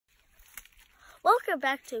welcome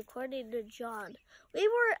back to According to John. We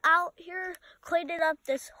were out here cleaning up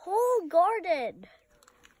this whole garden.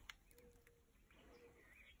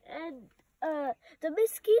 And the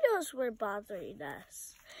mosquitoes were bothering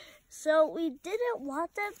us. So we didn't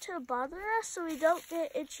want them to bother us so we don't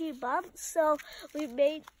get itchy bumps. So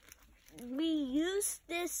we used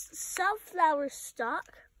this sunflower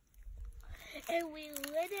stalk and we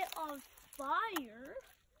lit it on fire.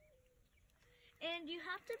 And you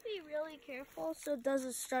have to be really careful so it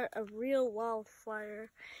doesn't start a real wildfire.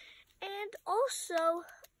 And also,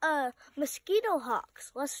 mosquito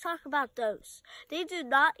hawks. Let's talk about those. They do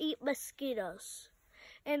not eat mosquitoes.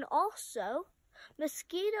 And also,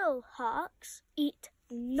 mosquito hawks eat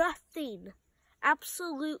nothing.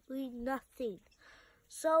 Absolutely nothing.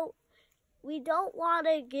 So, we don't want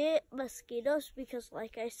to get mosquitoes because,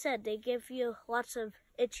 like I said, they give you lots of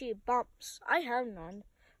itchy bumps. I have none.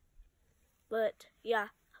 But, yeah,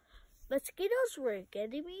 mosquitoes were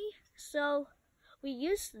getting me, so we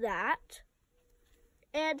used that.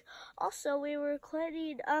 And also, we were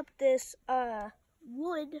cleaning up this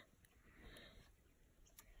wood.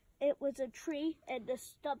 It was a tree, and the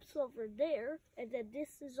stumps over there, and then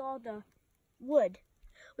this is all the wood.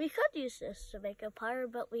 We could use this to make a fire,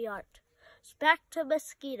 but we aren't. So back to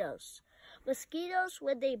mosquitoes. Mosquitoes,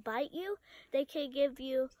 when they bite you, they can give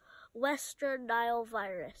you Western Nile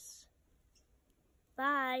virus.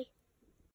 Bye.